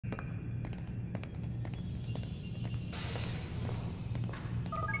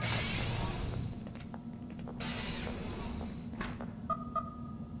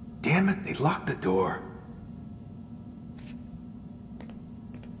damn it, they locked the door.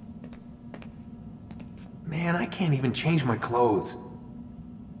 Man, I can't even change my clothes.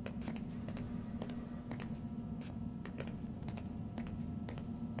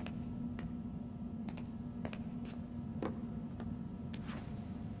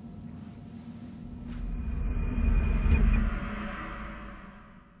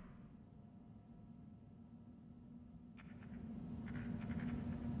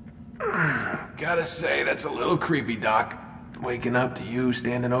 Gotta say, that's a little creepy, Doc. Waking up to you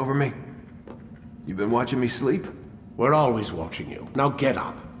standing over me. You been watching me sleep? We're always watching you. Now get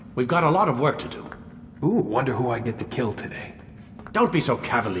up. We've got a lot of work to do. Ooh, wonder who I get to kill today. Don't be so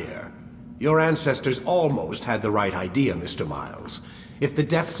cavalier. Your ancestors almost had the right idea, Mr. Miles. If the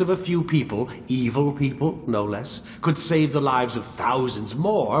deaths of a few people, evil people, no less, could save the lives of thousands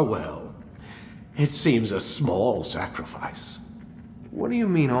more, well, it seems a small sacrifice. What do you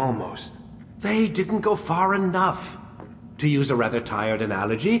mean, almost? They didn't go far enough. To use a rather tired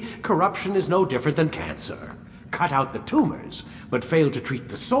analogy, corruption is no different than cancer. Cut out the tumors, but fail to treat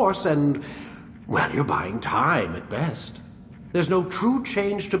the source and, well, you're buying time at best. There's no true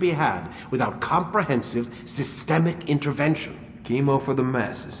change to be had without comprehensive, systemic intervention. Chemo for the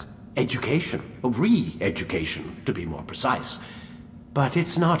masses. Education, re-education, to be more precise. But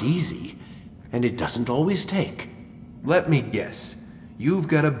it's not easy, and it doesn't always take. Let me guess. You've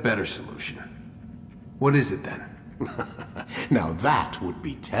got a better solution. What is it then? Now that would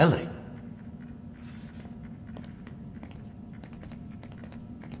be telling.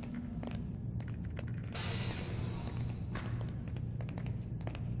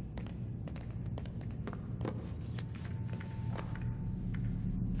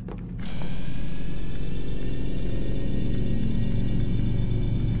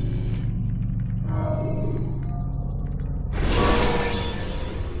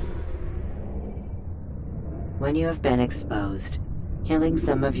 When you have been exposed, killing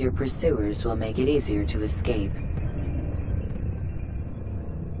some of your pursuers will make it easier to escape.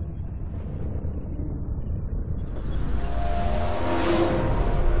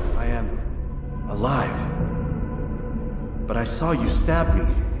 I am alive. But I saw you stab me.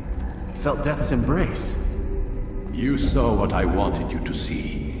 Felt death's embrace. You saw what I wanted you to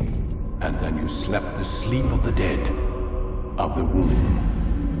see. And then you slept the sleep of the dead, of the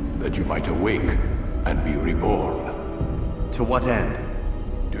womb, that you might awake and be reborn. To what end?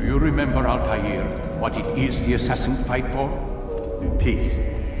 Do you remember, Altair, what it is the assassins fight for? Peace.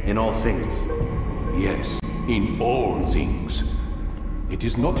 In all things. Yes, in all things. It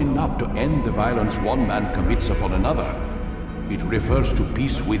is not enough to end the violence one man commits upon another. It refers to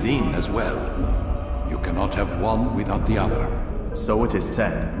peace within as well. You cannot have one without the other. So it is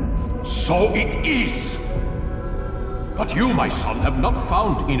said. So it is! But you, my son, have not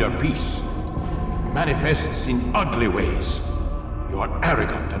found inner peace. Manifests in ugly ways. You are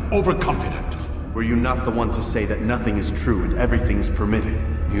arrogant and overconfident. Were you not the one to say that nothing is true and everything is permitted?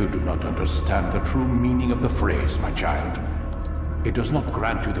 You do not understand the true meaning of the phrase, my child. It does not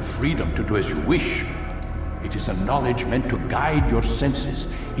grant you the freedom to do as you wish. It is a knowledge meant to guide your senses.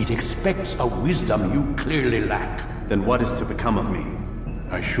 It expects a wisdom you clearly lack. Then what is to become of me?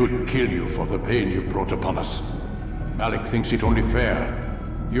 I should kill you for the pain you've brought upon us. Malik thinks it only fair.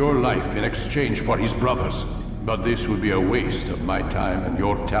 Your life in exchange for his brother's. But this would be a waste of my time and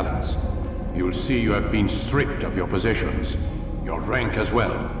your talents. You'll see you have been stripped of your possessions, your rank as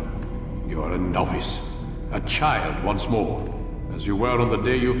well. You are a novice, a child once more, as you were on the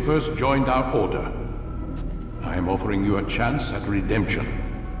day you first joined our order. I am offering you a chance at redemption.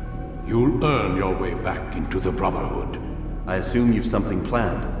 You'll earn your way back into the Brotherhood. I assume you've something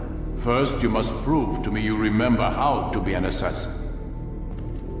planned. First, you must prove to me you remember how to be an assassin.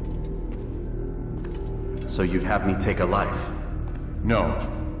 So you'd have me take a life? No.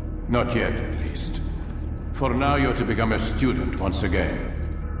 Not yet, at least. For now, you're to become a student once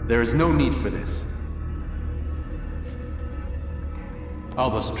again. There is no need for this.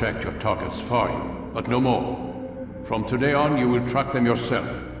 Others tracked your targets for you, but no more. From today on, you will track them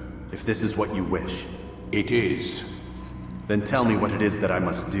yourself. If this is what you wish. It is. Then tell me what it is that I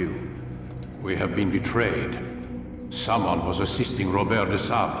must do. We have been betrayed. Someone was assisting Robert de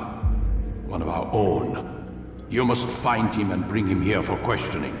Sable, one of our own. You must find him and bring him here for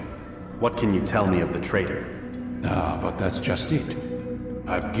questioning. What can you tell me of the traitor? Ah, but that's just it.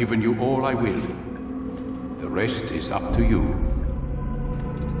 I've given you all I will. The rest is up to you.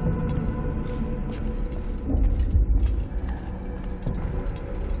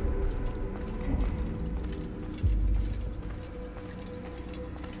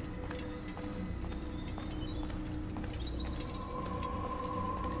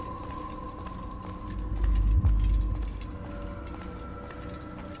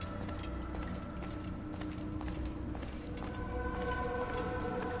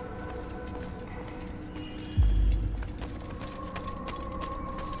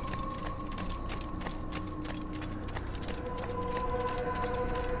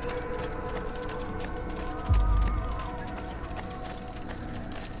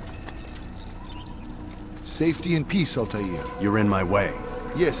 Safety and peace, Altair. You're in my way.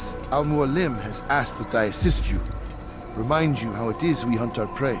 Yes, Al-Mualim has asked that I assist you. Remind you how it is we hunt our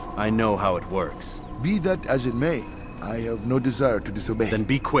prey. I know how it works. Be that as it may, I have no desire to disobey. Then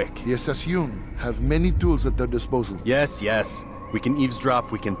be quick. The Assassin have many tools at their disposal. Yes, yes. We can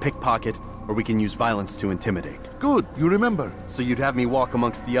eavesdrop, we can pickpocket, or we can use violence to intimidate. Good, you remember. So you'd have me walk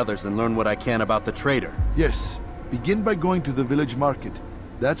amongst the others and learn what I can about the traitor? Yes. Begin by going to the village market.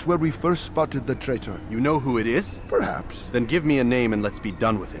 That's where we first spotted the traitor. You know who it is? Perhaps. Then give me a name and let's be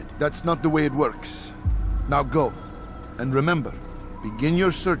done with it. That's not the way it works. Now go. And remember, begin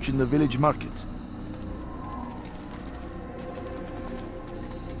your search in the village market.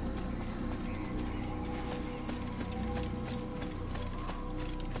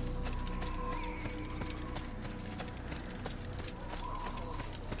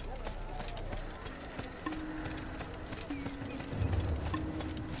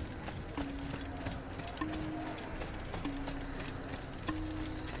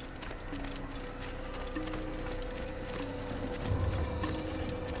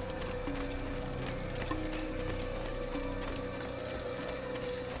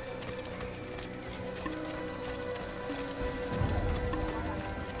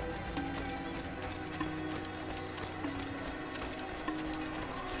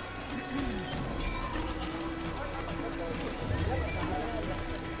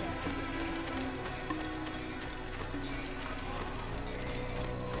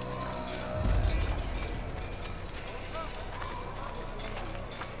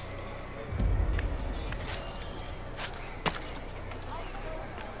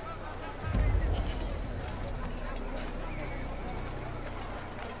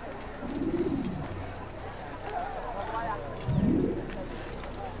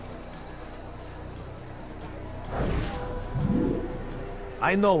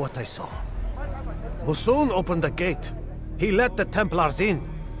 I know what I saw. Musun opened the gate. He let the Templars in.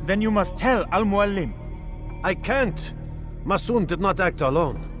 Then you must tell Al-Mualim. I can't. Musun did not act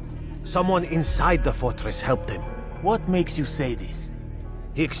alone. Someone inside the fortress helped him. What makes you say this?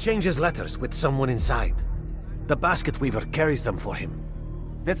 He exchanges letters with someone inside. The basket weaver carries them for him.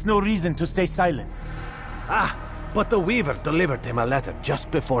 That's no reason to stay silent. Ah, but the weaver delivered him a letter just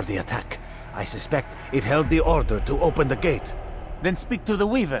before the attack. I suspect it held the order to open the gate. Then speak to the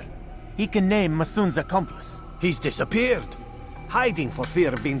weaver. He can name Masun's accomplice. He's disappeared, hiding for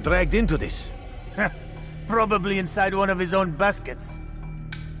fear of being dragged into this. Probably inside one of his own baskets.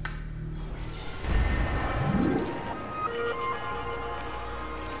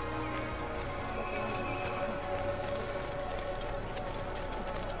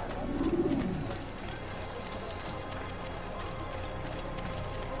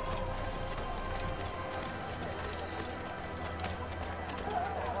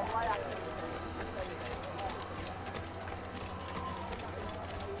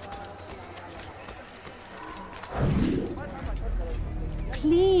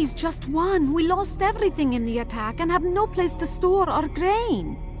 Please, just one. We lost everything in the attack and have no place to store our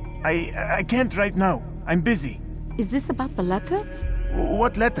grain. I can't right now. I'm busy. Is this about the letter?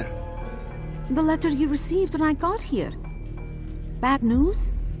 What letter? The letter you received when I got here. Bad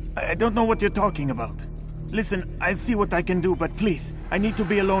news? I don't know what you're talking about. Listen, I'll see what I can do, but please, I need to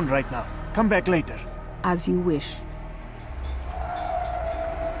be alone right now. Come back later. As you wish.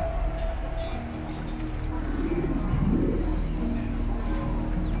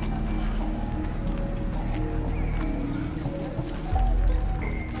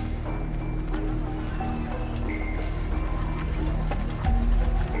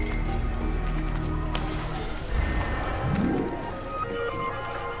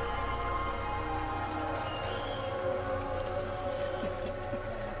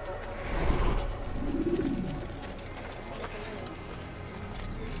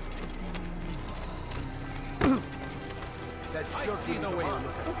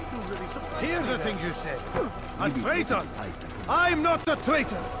 Hear the things you said. A traitor! I'm not the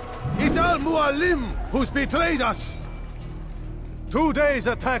traitor! It's Al-Mualim who's betrayed us! 2 days'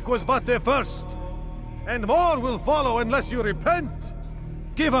 attack was but the first. And more will follow unless you repent.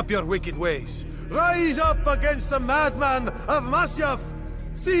 Give up your wicked ways. Rise up against the madman of Masyaf.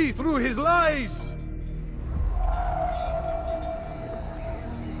 See through his lies.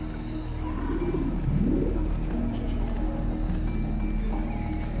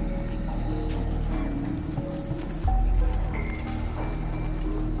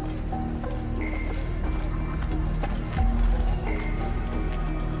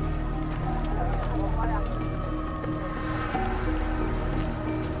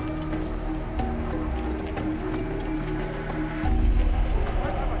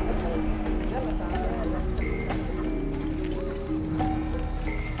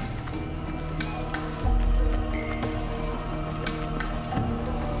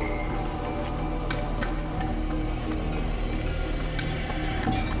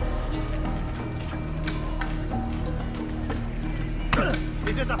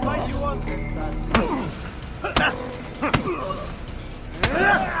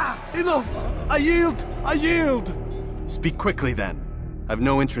 Enough! I yield! I yield! Speak quickly then. I've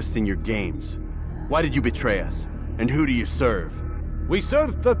no interest in your games. Why did you betray us? And who do you serve? We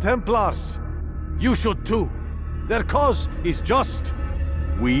serve the Templars. You should too. Their cause is just.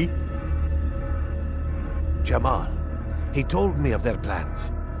 We? Jamal. He told me of their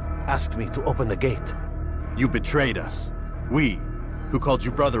plans. Asked me to open the gate. You betrayed us. We, who called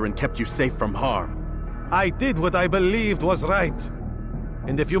you brother and kept you safe from harm. I did what I believed was right.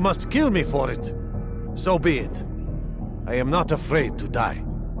 And if you must kill me for it, so be it. I am not afraid to die.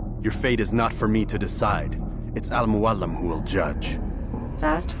 Your fate is not for me to decide. It's Al-Mualim who will judge.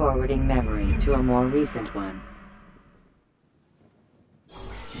 Fast-forwarding memory to a more recent one.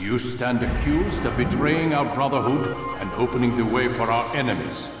 You stand accused of betraying our Brotherhood and opening the way for our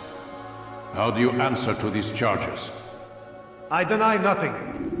enemies. How do you answer to these charges? I deny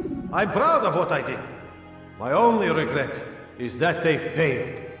nothing. I'm proud of what I did. My only regret is that they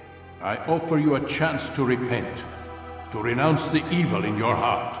failed. I offer you a chance to repent, to renounce the evil in your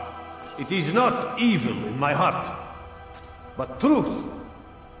heart. It is not evil in my heart, but truth.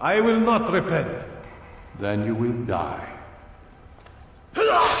 I will not repent. Then you will die.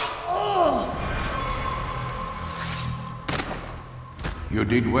 You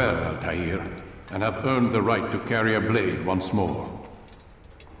did well, Altair, and have earned the right to carry a blade once more.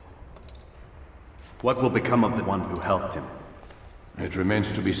 What will become of the one who helped him? It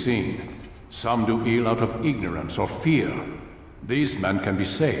remains to be seen. Some do ill out of ignorance or fear. These men can be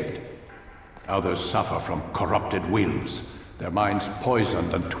saved. Others suffer from corrupted wills, their minds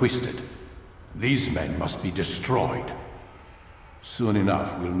poisoned and twisted. These men must be destroyed. Soon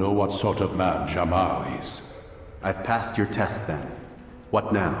enough, we'll know what sort of man Jamal is. I've passed your test then.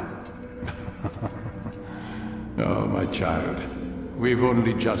 What now? Oh, my child. We've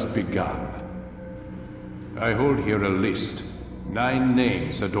only just begun. I hold here a list. 9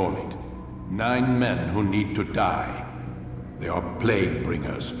 names adorn it. 9 men who need to die. They are plague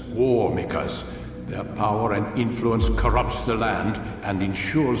bringers, war makers. Their power and influence corrupts the land and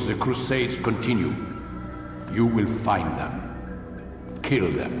ensures the Crusades continue. You will find them.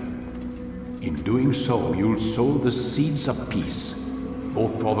 Kill them. In doing so, you'll sow the seeds of peace,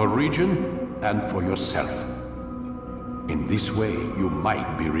 both for the region and for yourself. In this way, you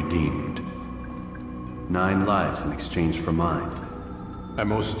might be redeemed. 9 lives in exchange for mine. A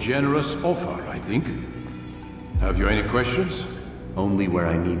most generous offer, I think. Have you any questions? Only where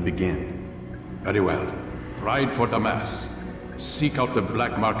I need begin. Very well. Ride for Damas. Seek out the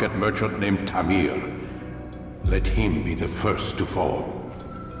black market merchant named Tamir. Let him be the first to fall.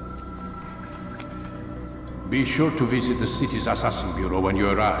 Be sure to visit the city's assassin bureau when you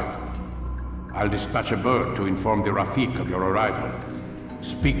arrive. I'll dispatch a bird to inform the Rafik of your arrival.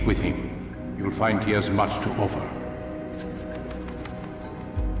 Speak with him. You'll find he has much to offer.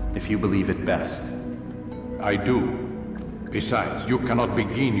 If you believe it best. I do. Besides, you cannot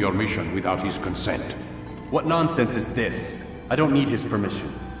begin your mission without his consent. What nonsense is this? I don't need his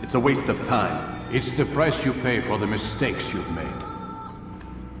permission. It's a waste of time. It's the price you pay for the mistakes you've made.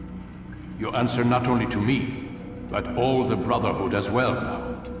 You answer not only to me, but all the Brotherhood as well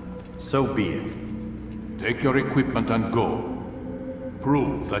now. So be it. Take your equipment and go.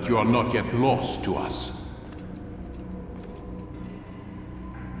 Prove that you are not yet lost to us.